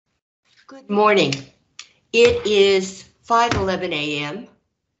Good morning. It is 5:11 a.m.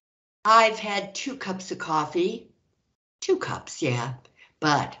 I've had 2 cups of coffee. 2 cups, yeah,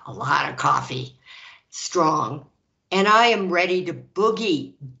 but a lot of coffee. Strong. And I am ready to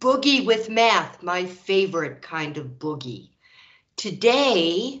boogie. Boogie with math, my favorite kind of boogie.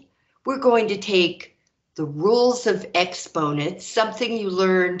 Today, we're going to take the rules of exponents, something you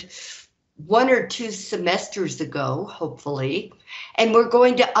learned 1 or 2 semesters ago, hopefully, and we're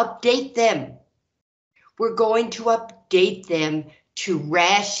going to update them. We're going to update them to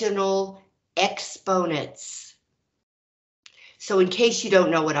rational exponents. So in case you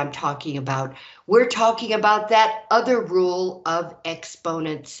don't know what I'm talking about, we're talking about that other rule of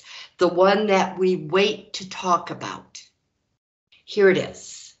exponents, the one that we wait to talk about. Here it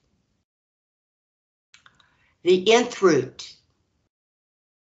is. The nth root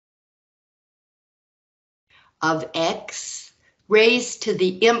of x raised to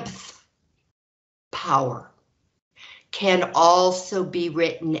the mth power can also be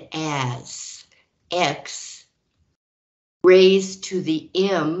written as x raised to the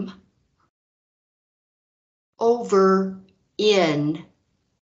m over n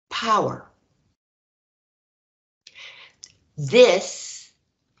power. This,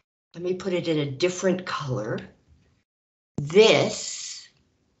 let me put it in a different color. This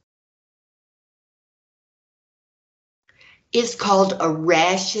is called a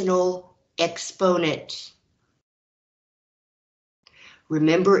rational exponent.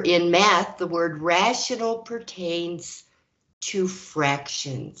 Remember, in math, the word rational pertains to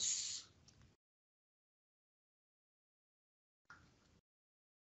fractions.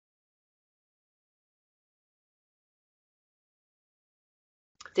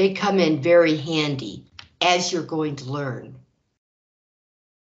 They come in very handy, as you're going to learn.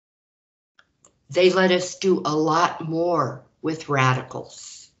 They let us do a lot more with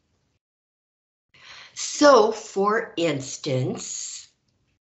radicals. So, for instance,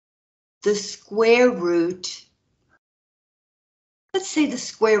 the square root, let's say the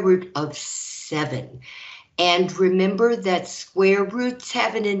square root of 7. And remember that square roots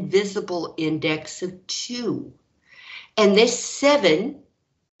have an invisible index of 2. And this 7,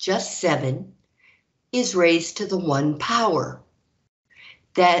 just 7, is raised to the 1 power.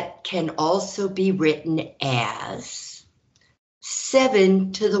 That can also be written as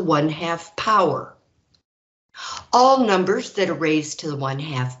 7 to the 1/2 power. All numbers that are raised to the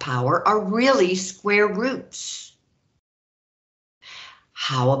 1/2 power are really square roots.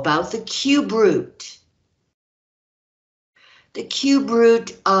 How about the cube root? The cube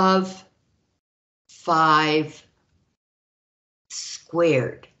root of 5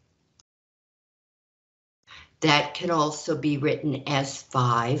 squared. That can also be written as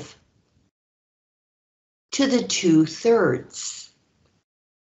 5 to the 2/3.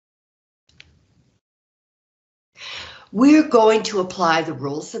 We're going to apply the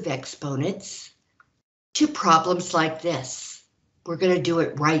rules of exponents to problems like this. We're going to do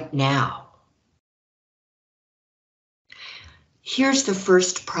it right now. Here's the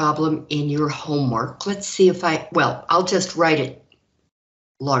first problem in your homework. Let's see if I'll just write it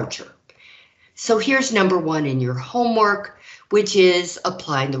larger. So here's number 1 in your homework, which is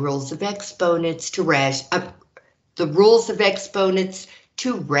applying the rules of exponents to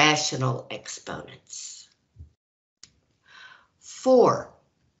rational exponents. 4,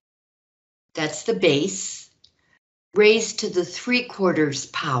 that's the base, raised to the 3/4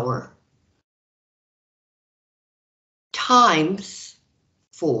 power, times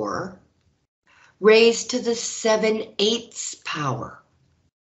 4, raised to the 7/8 power.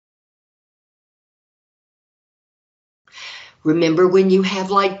 Remember, when you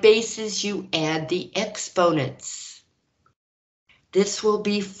have like bases, you add the exponents. This will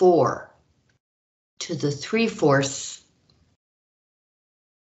be 4 to the 3/4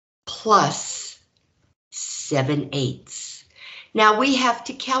 plus 7/8. Now we have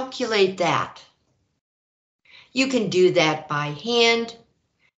to calculate that. You can do that by hand.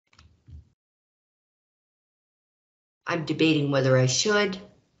 I'm debating whether I should.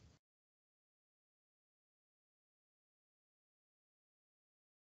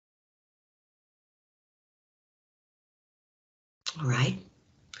 All right.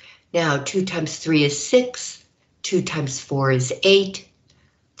 Now 2 times 3 is 6. 2 times 4 is 8.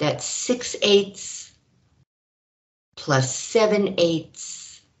 That's 6/8 plus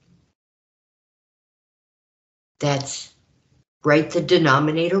 7/8. That's, write the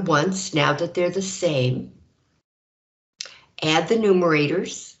denominator once now that they're the same. Add the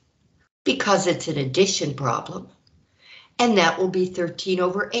numerators because it's an addition problem. And that will be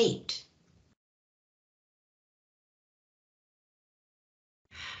 13/8.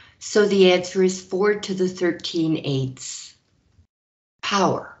 So the answer is 4 to the 13/8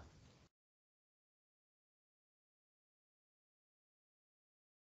 power.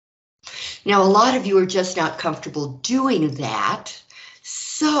 Now, a lot of you are just not comfortable doing that,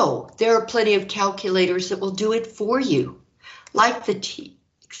 so there are plenty of calculators that will do it for you, like the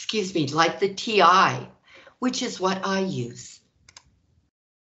like the TI, which is what I use.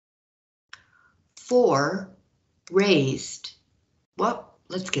 4 raised, well,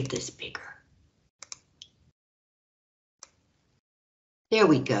 let's get this bigger. There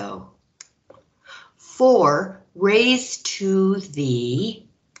we go. 4 raised to the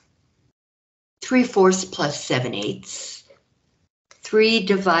 3/4 plus 7/8. 3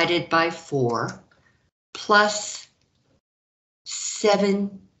 divided by 4 plus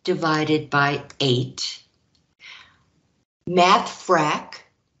 7 divided by 8. Math frac.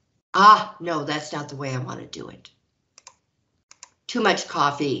 Ah, no, that's not the way I want to do it. Too much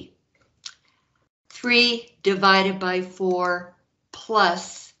coffee. 3 divided by 4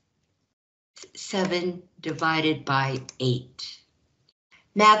 plus 7 divided by 8.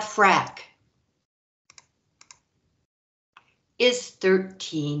 Math frac is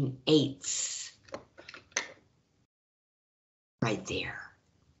 13/8. Right there.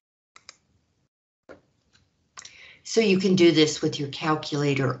 So you can do this with your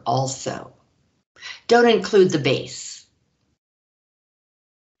calculator also. Don't include the base.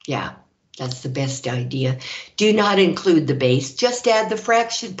 Yeah, that's the best idea. Do not include the base, just add the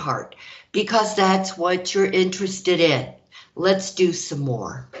fraction part, because that's what you're interested in. Let's do some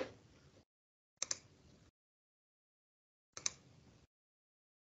more.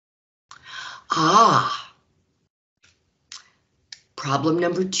 Ah, problem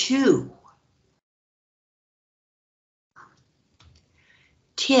number 2.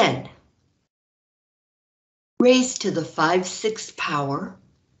 10 raised to the 5/6 power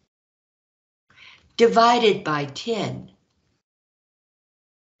divided by 10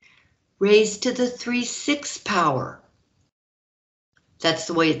 raised to the 3/6 power. That's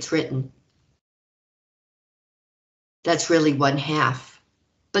the way it's written. That's really 1/2,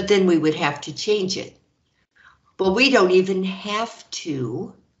 but then we would have to change it. Well, we don't even have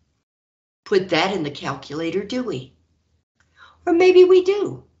to put that in the calculator, do we? Or maybe we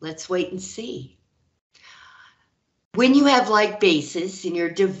do. Let's wait and see. When you have like bases and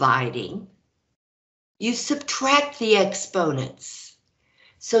you're dividing, you subtract the exponents.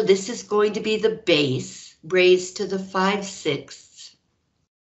 So this is going to be the base raised to the 5/6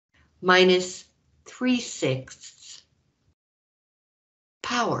 minus 3/6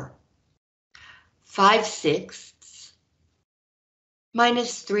 power. 5/6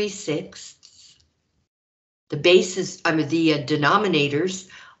 minus 3/6. The bases, the denominators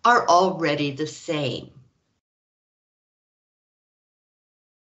are already the same.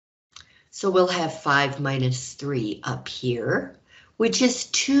 So we'll have 5 minus 3 up here, which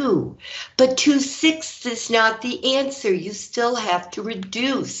is 2. But 2/6 is not the answer. You still have to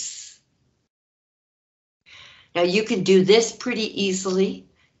reduce. Now you can do this pretty easily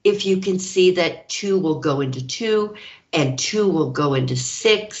if you can see that 2 will go into 2 and 2 will go into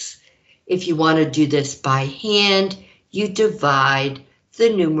 6. If you want to do this by hand, you divide the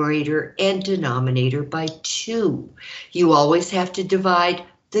numerator and denominator by 2. You always have to divide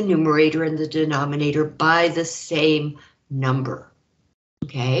the numerator and the denominator by the same number.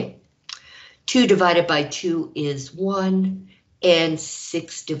 Okay? 2 divided by 2 is 1, and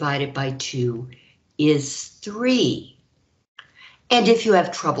 6 divided by 2 is 3. And if you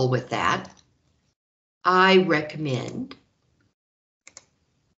have trouble with that, I recommend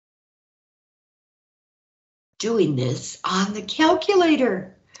doing this on the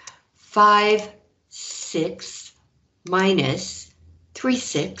calculator. 5/6 minus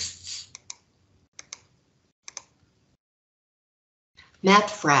 3/6.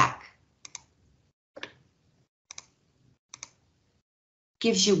 Math frac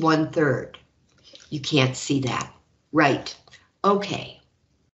gives you 1/3. You can't see that. Right. Okay.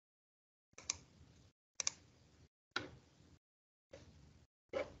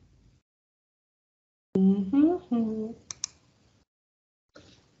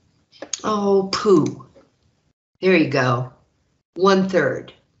 Oh, poo. There you go.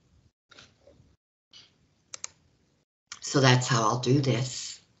 1/3. So that's how I'll do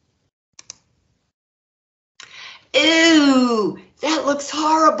this. Ew, that looks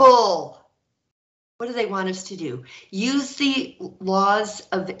horrible. What do they want us to do? Use the laws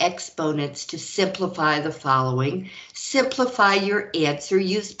of exponents to simplify the following. Simplify your answer.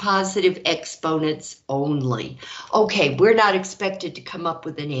 Use positive exponents only. Okay, we're not expected to come up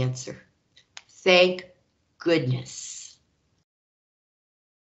with an answer. Thank goodness.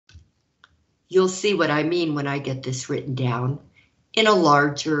 You'll see what I mean when I get this written down in a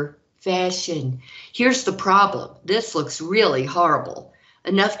larger fashion. Here's the problem. This looks really horrible,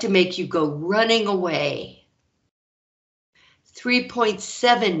 enough to make you go running away.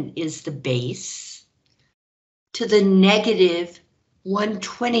 3.7 is the base to the negative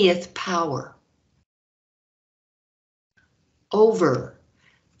 1/20th power over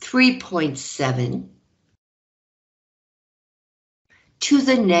 3.7 to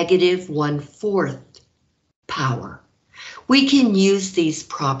the negative 1/4 power. We can use these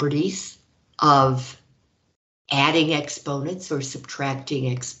properties of adding exponents or subtracting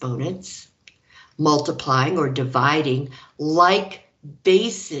exponents, multiplying or dividing like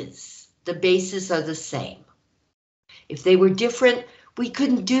bases. The bases are the same. If they were different, we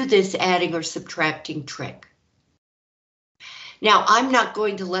couldn't do this adding or subtracting trick. Now, I'm not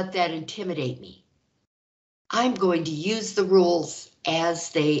going to let that intimidate me. I'm going to use the rules as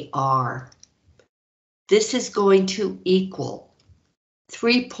they are. This is going to equal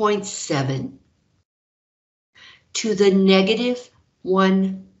 3.7 to the negative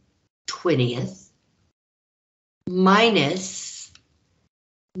 1/20th minus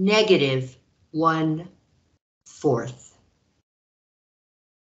negative 1/4.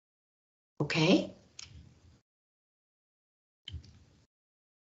 Okay?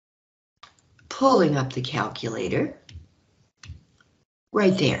 Pulling up the calculator.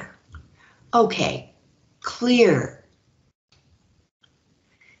 Right there. Okay, clear.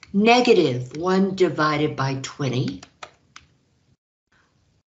 Negative 1 divided by 20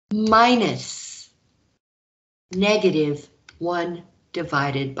 minus negative 1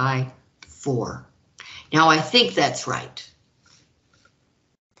 divided by 4. Now I think that's right.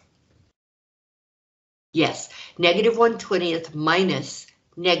 Yes, negative 1/20th minus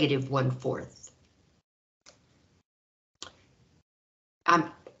negative 1/4.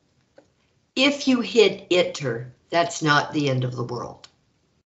 If you hit enter, that's not the end of the world.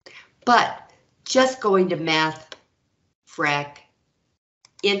 But just going to math, frac,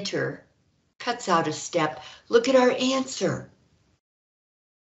 enter, cuts out a step. Look at our answer.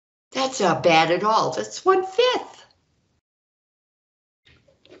 That's not bad at all. That's 1/5.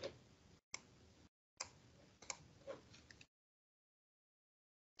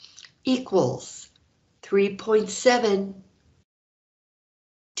 Equals 3.7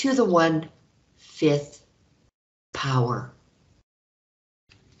 to the 1/5 power.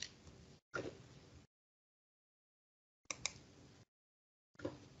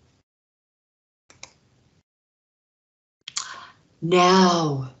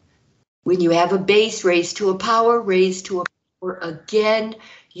 Now, when you have a base raised to a power, raised to a power again,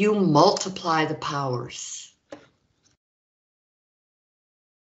 you multiply the powers.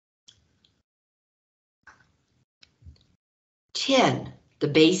 Ten, the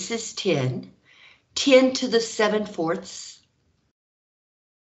base is 10. 10 to the 7/4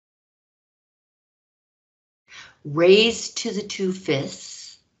 raised to the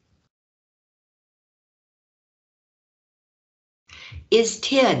 2/5 is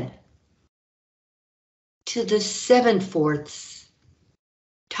 10 to the 7/4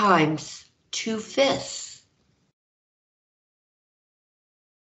 times 2/5.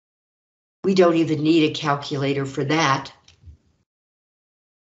 We don't even need a calculator for that.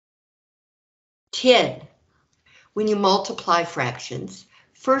 10. When you multiply fractions,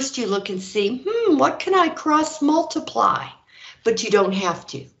 first you look and see, what can I cross multiply? But you don't have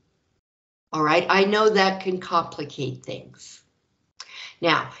to. All right, I know that can complicate things.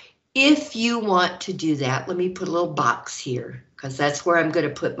 Now, if you want to do that, let me put a little box here, because that's where I'm going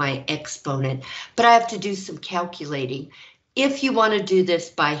to put my exponent, but I have to do some calculating. If you want to do this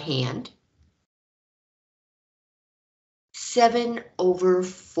by hand,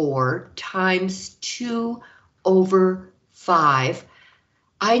 7/4 times 2/5.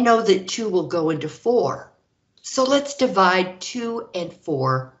 I know that 2 will go into 4. So let's divide 2 and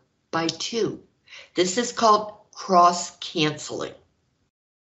 4 by 2. This is called cross canceling.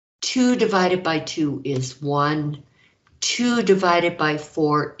 2 divided by 2 is 1. 2 divided by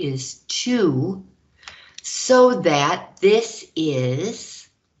 4 is 2. So that this is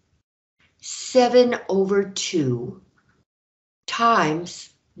 7/2 times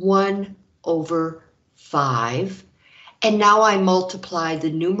 1/5. And now I multiply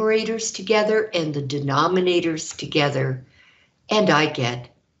the numerators together and the denominators together, and I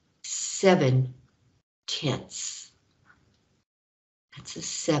get 7/10. That's a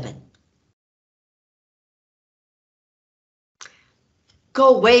 7.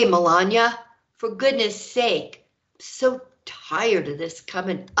 Go away, Melania. For goodness sake. I'm so tired of this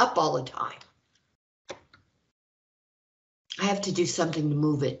coming up all the time. I have to do something to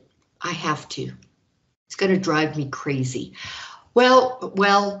move it. I have to. It's going to drive me crazy. Well,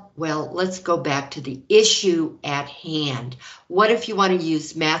 let's go back to the issue at hand. What if you want to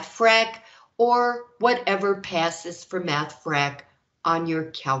use MathFrac or whatever passes for MathFrac on your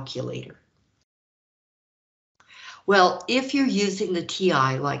calculator? Well, if you're using the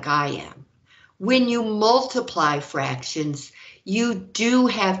TI like I am, when you multiply fractions, you do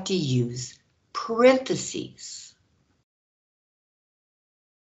have to use parentheses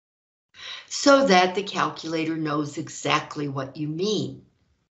so that the calculator knows exactly what you mean.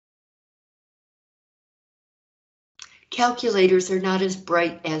 Calculators are not as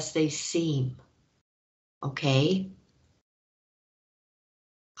bright as they seem, okay?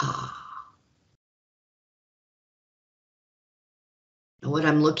 Know what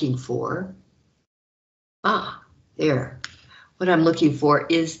I'm looking for? There. What I'm looking for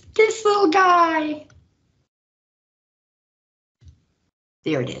is this little guy.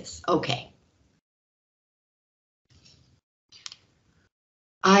 There it is, okay.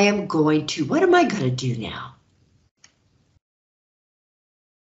 I am going to, what am I going to do now?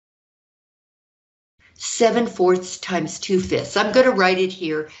 7/4 times 2/5. I'm going to write it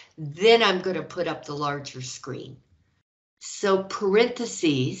here, then I'm going to put up the larger screen. So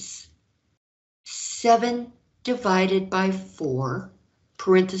parentheses, 7 divided by 4,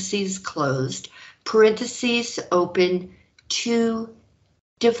 parentheses closed, parentheses open, 2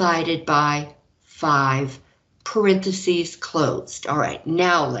 divided by 5, parentheses closed. All right,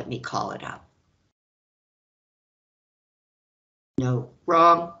 now let me call it up. No,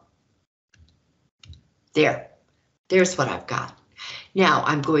 wrong. There's what I've got. Now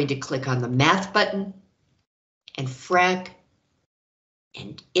I'm going to click on the Math button and frac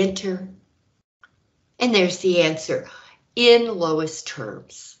and enter. And there's the answer in lowest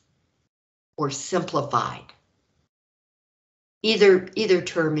terms or simplified. Either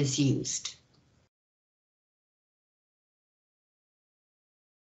term is used.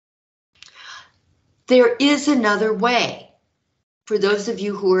 There is another way for those of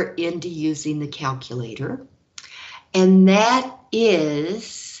you who are into using the calculator, and that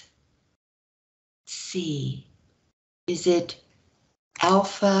is, let's see, is it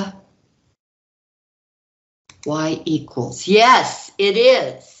alpha y equals? Yes, it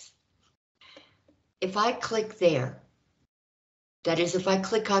is. If I click there, that is if I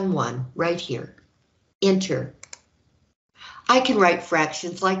click on 1 right here, enter, I can write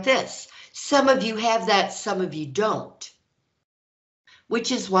fractions like this. Some of you have that, some of you don't,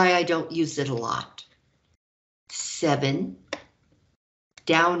 which is why I don't use it a lot. 7,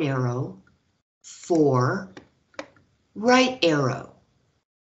 down arrow, 4, right arrow,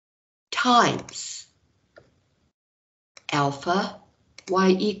 times alpha y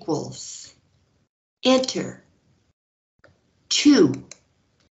equals, enter, 2,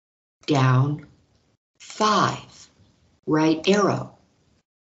 down, 5, right arrow,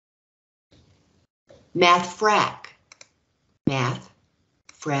 math frac,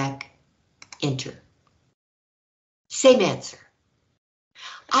 enter. Same answer.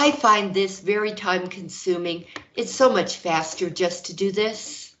 I find this very time consuming. It's so much faster just to do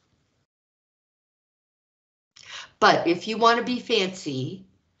this. But if you want to be fancy,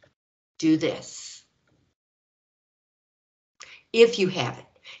 do this. If you have it.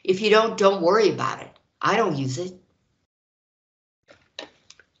 If you don't worry about it. I don't use it.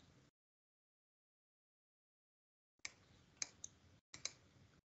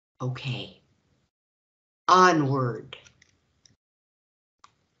 Okay. Onward.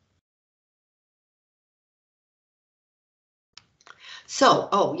 So,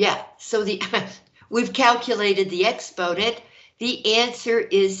 oh yeah, so we've calculated the exponent. The answer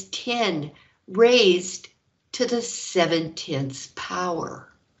is 10 raised to the 7/10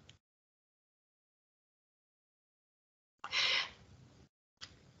 power.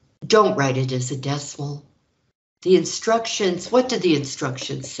 Don't write it as a decimal. The instructions, what do the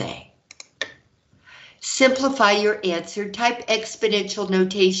instructions say? Simplify your answer, type exponential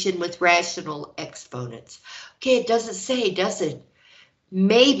notation with rational exponents. Okay, it doesn't say, does it?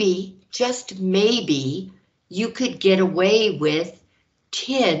 Maybe, just maybe, you could get away with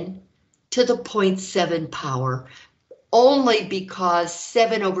 10 to the 0.7 power, only because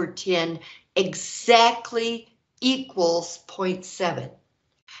 7/10 exactly equals 0.7.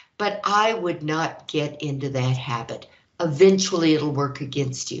 But I would not get into that habit. Eventually it'll work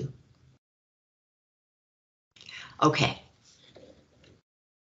against you. Okay.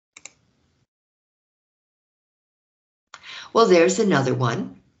 Well, there's another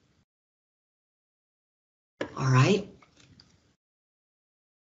one. All right.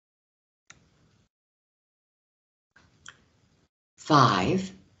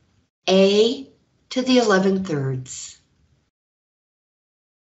 5 A to the 11/3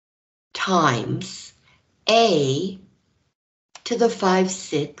 times A to the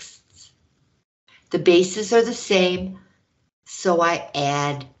 5/6. The bases are the same, so I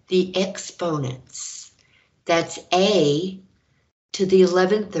add the exponents. That's A to the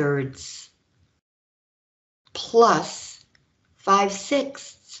 11/3 plus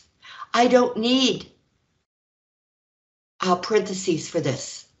 5/6. I don't need parentheses for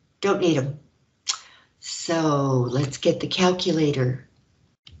this. Don't need them. So let's get the calculator.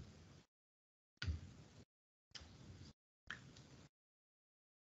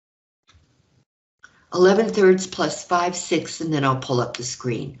 11/3 plus 5/6, and then I'll pull up the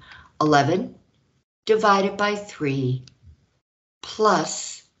screen. 11 divided by 3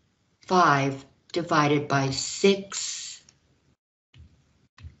 plus 5 divided by 6.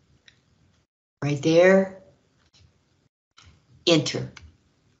 Right there. Enter.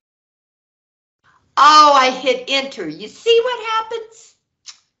 Oh, I hit enter. You see what happens?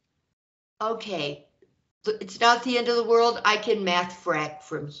 Okay, it's not the end of the world. I can math frac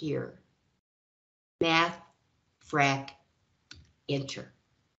from here. Math frac, enter.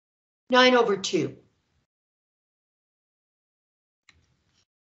 9/2.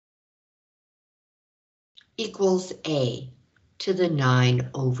 Equals A to the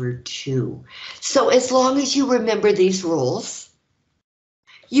 9/2. So as long as you remember these rules,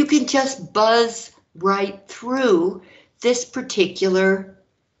 you can just buzz right through this particular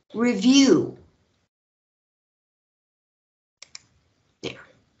review. There.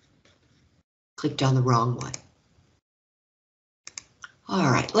 Clicked on the wrong one.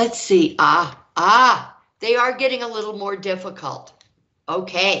 All right, let's see. They are getting a little more difficult.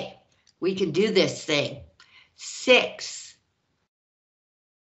 Okay, we can do this thing. 6.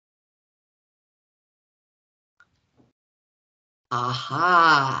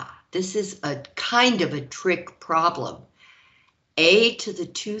 Aha, this is a kind of a trick problem. A to the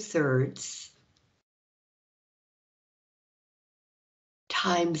 2/3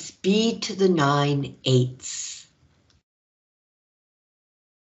 times B to the 9/8.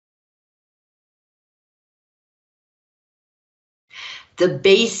 The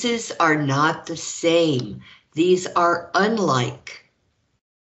bases are not the same. These are unlike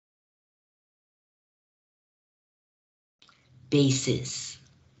bases.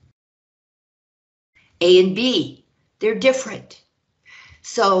 A and B, they're different.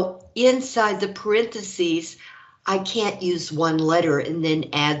 So inside the parentheses, I can't use one letter and then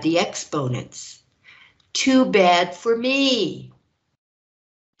add the exponents. Too bad for me.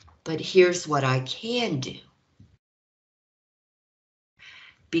 But here's what I can do.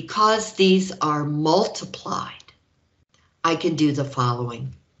 Because these are multiplied, I can do the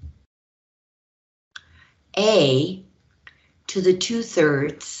following. A to the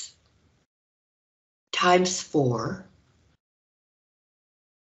 2/3 times 4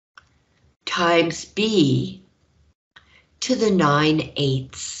 times B to the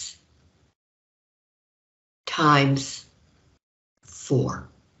 9/8 times 4.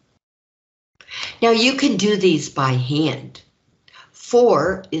 Now you can do these by hand.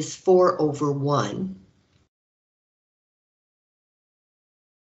 4 is 4/1.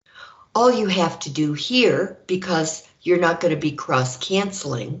 All you have to do here, because you're not going to be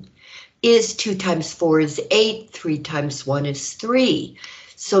cross-canceling, is 2 times 4 is 8, 3 times 1 is 3.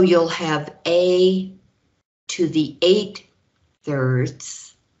 So you'll have A to the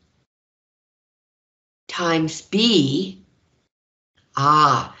 8/3 times B.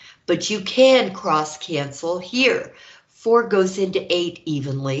 But you can cross-cancel here. 4 goes into 8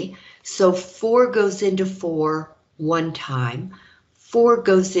 evenly, so 4 goes into 4 one time. 4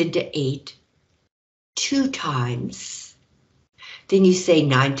 goes into 8 2 times. Then you say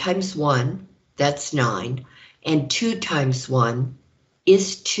 9 times 1, that's 9, and 2 times 1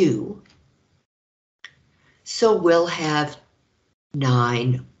 is 2. So we'll have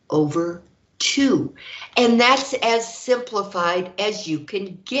 9/2. And that's as simplified as you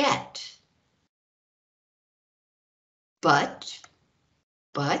can get. But,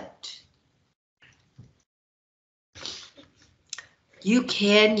 you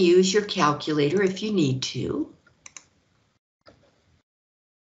can use your calculator if you need to.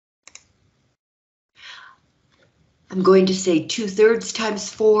 I'm going to say 2/3 times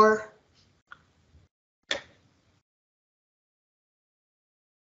 4.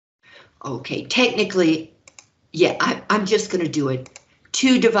 Okay, technically, yeah, I'm just going to do it.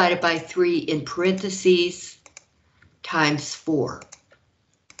 2 divided by 3 in parentheses times 4.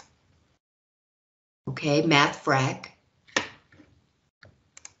 Okay, math frac.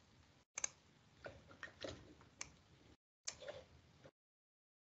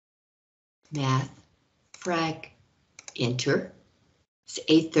 math, frag, enter. It's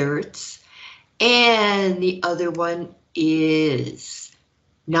 8/3. And the other one is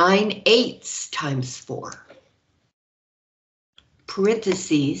 9/8 times 4.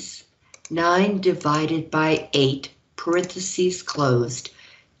 Parentheses, 9 divided by 8, parentheses closed,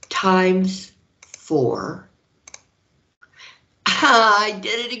 times 4. I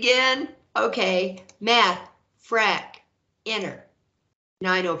did it again. Okay, math, frac, enter,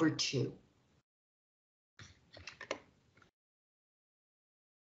 9/2.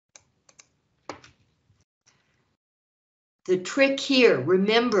 The trick here,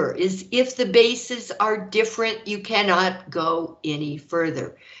 remember, is if the bases are different, you cannot go any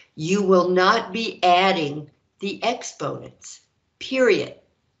further. You will not be adding the exponents, period.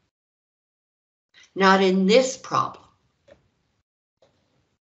 Not in this problem.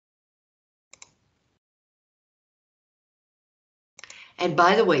 And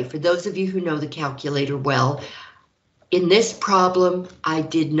by the way, for those of you who know the calculator well, in this problem, I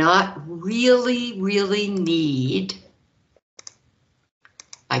did not really need,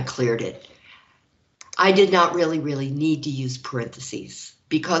 I cleared it. I did not really need to use parentheses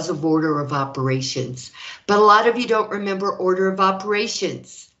because of order of operations. But a lot of you don't remember order of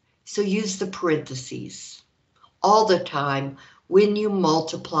operations, so use the parentheses all the time when you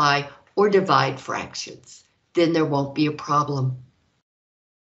multiply or divide fractions. Then there won't be a problem.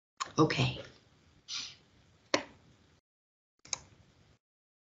 Okay.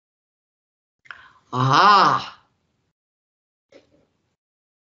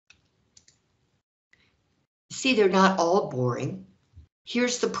 See, they're not all boring.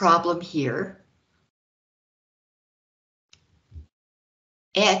 Here's the problem here.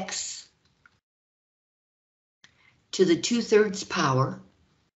 X to the 2/3 power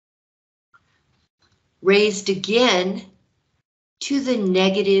raised again to the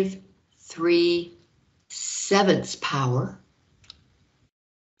 -3/7 power.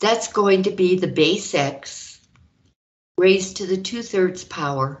 That's going to be the base X raised to the 2/3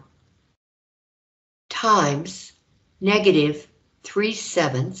 power times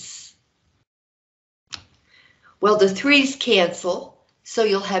 -3/7. Well, the 3's cancel, so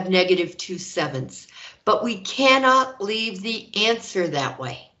you'll have -2/7, but we cannot leave the answer that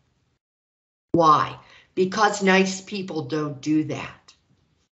way. Why? Because nice people don't do that.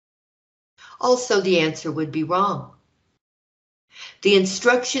 Also, the answer would be wrong. The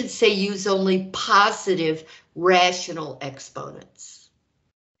instructions say use only positive rational exponents.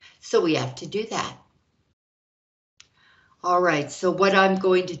 So we have to do that. All right, so what I'm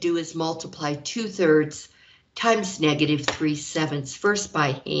going to do is multiply 2/3 times -3/7 first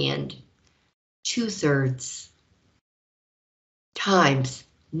by hand. 2/3 times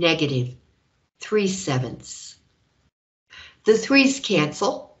 -3/7. The 3's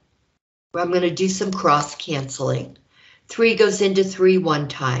cancel. I'm going to do some cross canceling. 3 goes into 3 one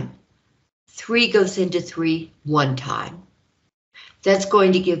time. 3 goes into 3 one time. That's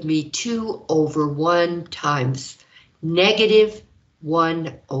going to give me 2/1 times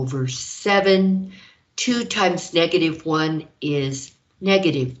 -1/7. 2 times -1 is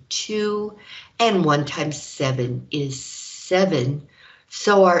 -2, and 1 times 7 is 7.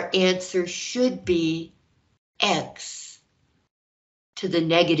 So our answer should be X to the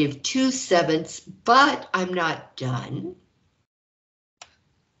 -2/7, but I'm not done.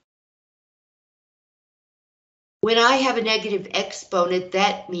 When I have a negative exponent,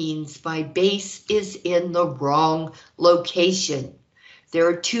 that means my base is in the wrong location. There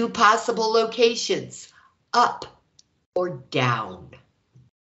are 2 possible locations, up or down.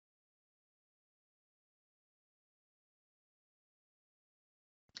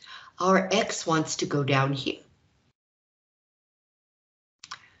 Our X wants to go down here.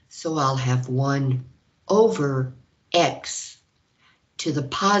 So I'll have 1/X to the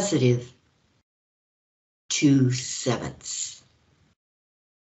 +2/7.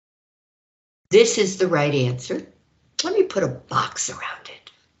 This is the right answer. Let me put a box around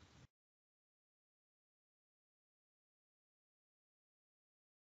it.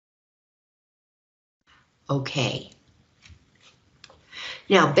 Okay.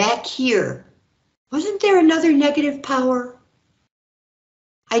 Now back here, wasn't there another negative power?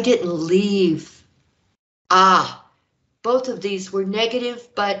 I didn't leave. Both of these were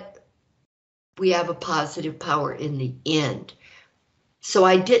negative, but we have a positive power in the end. So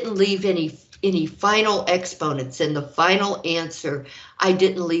I didn't leave any final exponents in the final answer. I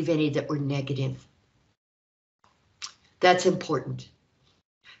didn't leave any that were negative. That's important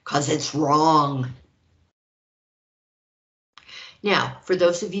because it's wrong. Now, for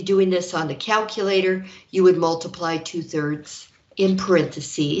those of you doing this on the calculator, you would multiply 2/3 in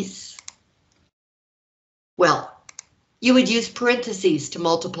parentheses. Well, you would use parentheses to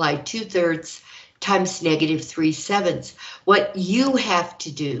multiply 2/3 times negative 3/7. What you have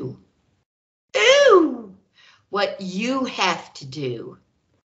to do, what you have to do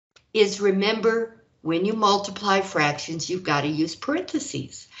is remember when you multiply fractions, you've got to use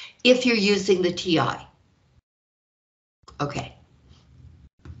parentheses if you're using the TI. Okay.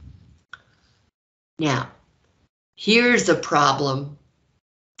 Now, here's a problem.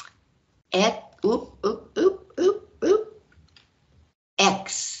 X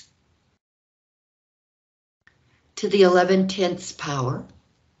to the 11/10 power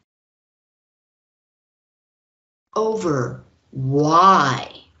over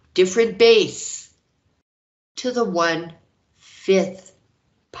y, different base, to the 1/5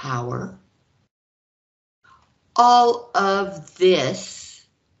 power. All of this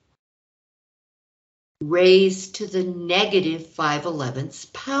raised to the negative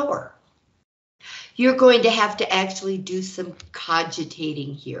 5/11 power. You're going to have to actually do some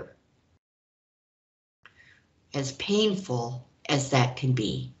cogitating here, as painful as that can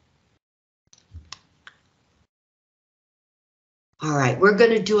be. All right, we're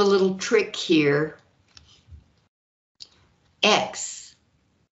going to do a little trick here. X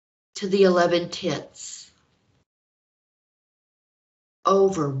to the 11/10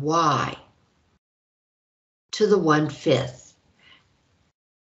 over y to the 1/5.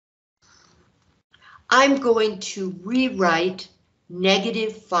 I'm going to rewrite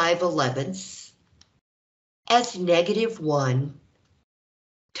negative 5/11 as negative 1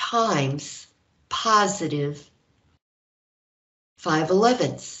 times positive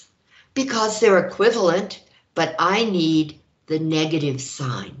 5/11 because they're equivalent, but I need the negative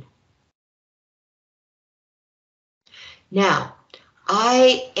sign. Now,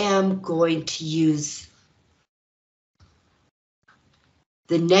 I am going to use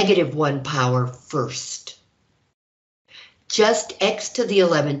the negative 1 power first. Just x to the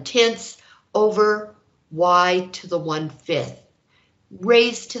 11/10 over y to the 1/5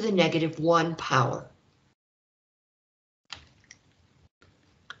 raised to the negative 1 power.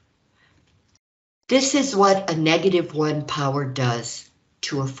 This is what a negative 1 power does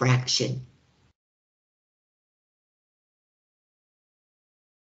to a fraction.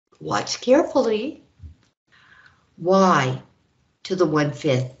 Watch carefully. Y to the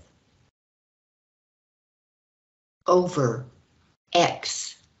 1/5 over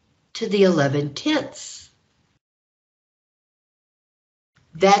x to the 11/10.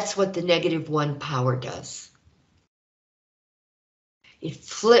 That's what the negative 1 power does. It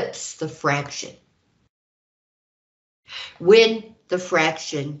flips the fraction. When the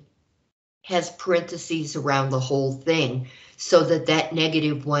fraction has parentheses around the whole thing, so that that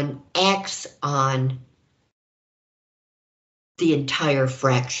negative 1 acts on the entire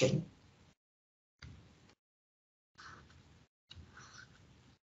fraction.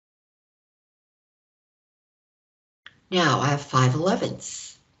 Now I have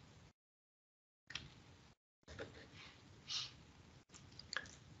 5/11.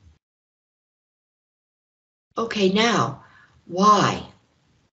 Okay, now y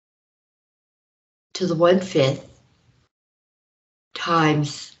to the 1/5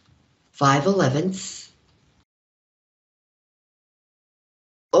 times 5/11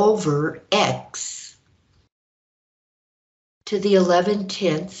 over x to the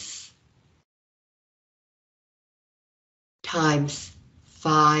 11/10 times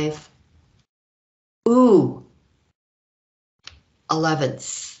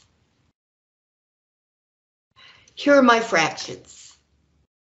 5/11. Here are my fractions.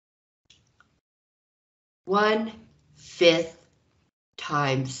 1/5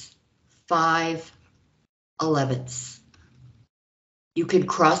 times 5/11. You can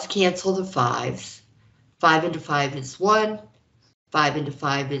cross cancel the 5s. 5 into 5 is 1. 5 into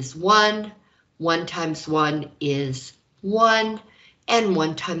 5 is 1. 1 times 1 is 1. And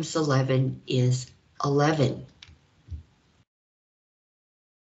 1 times 11 is 11.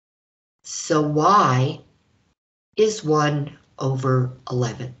 So y is 1 over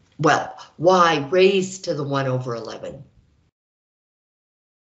 11. Well, y raised to the 1 over 11.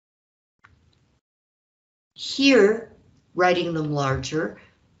 Here, writing them larger,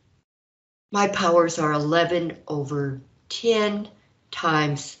 my powers are 11 over 10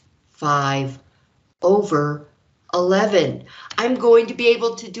 times 5 over 11. I'm going to be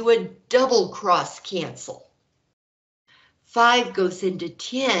able to do a double cross cancel. 5 goes into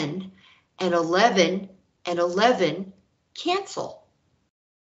 10 and 11 cancel.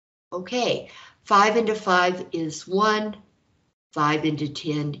 Okay, 5 into 5 is 1, 5 into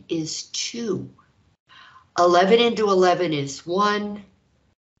 10 is 2. 11 into 11 is 1,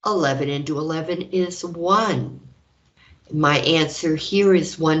 11 into 11 is 1. My answer here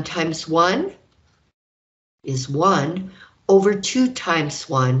is 1 times 1 is 1 over 2 times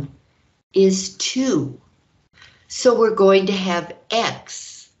 1 is 2. So we're going to have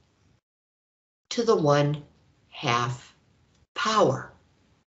x to the 1/2 power.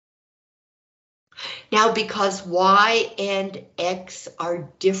 Now, because y and x are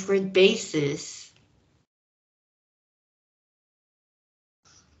different bases,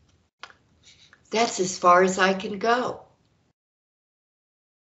 that's as far as I can go.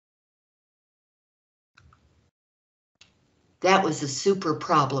 That was a super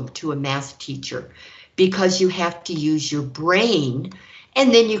problem to a math teacher because you have to use your brain,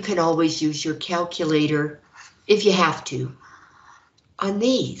 and then you can always use your calculator if you have to on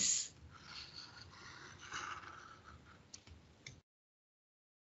these.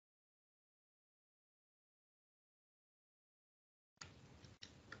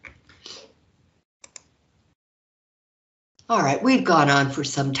 All right, we've gone on for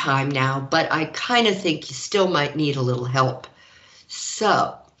some time now, but I kind of think you still might need a little help.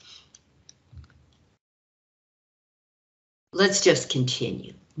 So let's just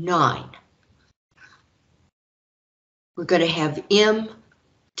continue. 9. We're going to have m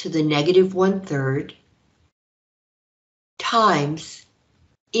to the negative 1/3 times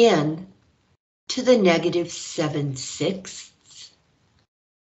n to the negative 7/6.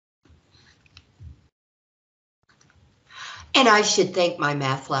 And I should thank my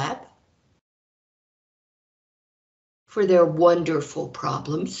math lab for their wonderful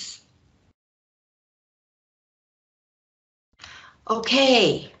problems.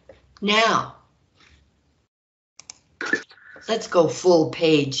 Okay, now let's go full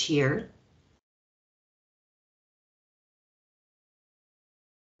page here.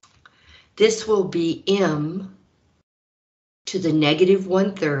 This will be m to the negative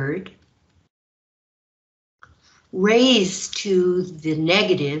 1/3 raised to the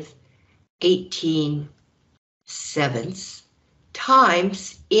negative 18/7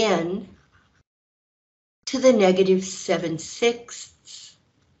 times n to the negative 7/6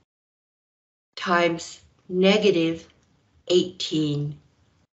 times negative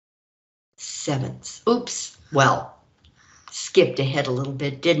 18/7. Oops, well, skipped ahead a little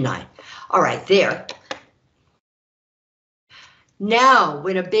bit, didn't I? All right, there. Now,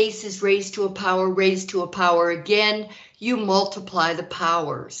 when a base is raised to a power again, you multiply the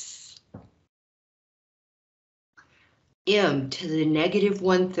powers. M to the negative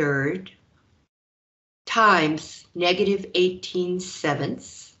 1/3 times negative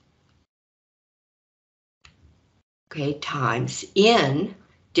 18/7. Okay, times n,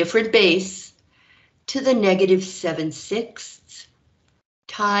 different base, to the negative 7/6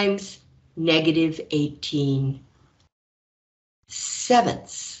 times negative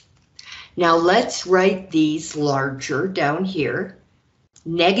 18/7. Now let's write these larger down here.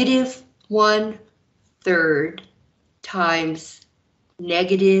 Negative 1/3 times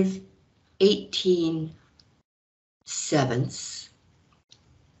negative 18/7.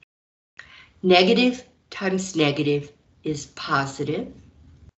 Negative times negative is positive.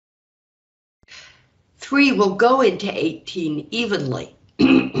 3 will go into 18 evenly.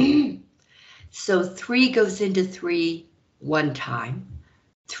 So 3 goes into 3 one time.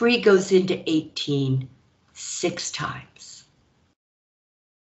 3 goes into 18 6 times.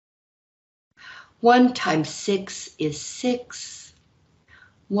 1 times 6 is 6.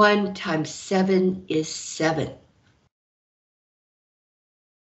 1 times 7 is 7.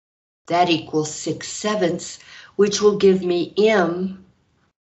 That equals 6/7, which will give me m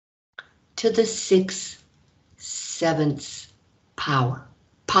to the 6/7 power,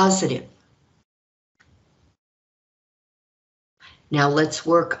 positive. Now let's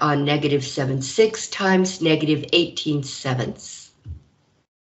work on negative 7/6 times negative 18/7.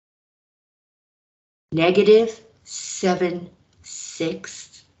 Negative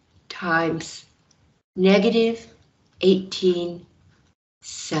 7/6 times negative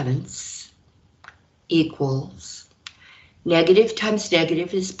 18/7 equals, negative times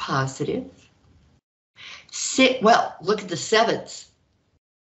negative is positive. Well, look at the 7s.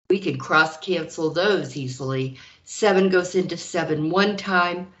 We can cross cancel those easily. 7 goes into 7 one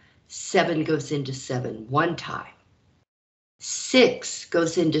time, 7 goes into 7 one time. 6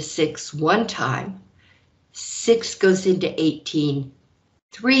 goes into 6 one time, 6 goes into 18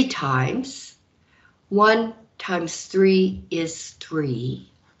 3 times. 1 times 3 is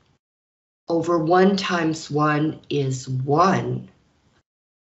 3. Over 1 times 1 is 1.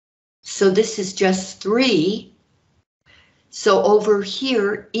 So this is just 3. So over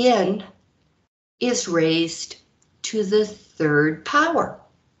here, n is raised to the 3rd power.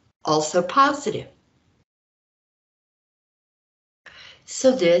 also positive.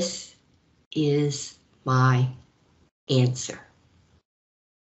 So this is my answer.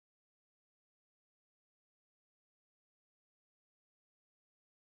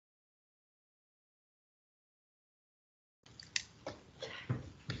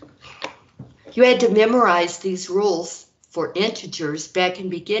 You had to memorize these rules for integers back in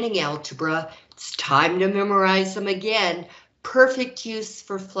beginning algebra. It's time to memorize them again. Perfect use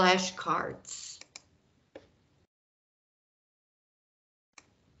for flashcards.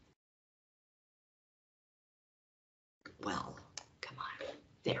 Well, come on,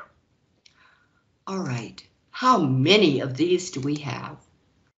 there. All right, how many of these do we have?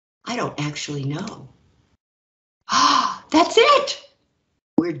 I don't actually know. Ah, that's it!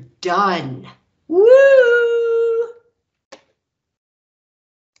 We're done. Woo!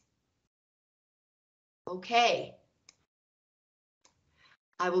 Okay.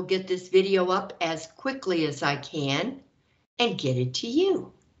 I will get this video up as quickly as I can and get it to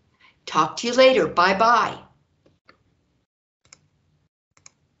you. Talk to you later. Bye-bye.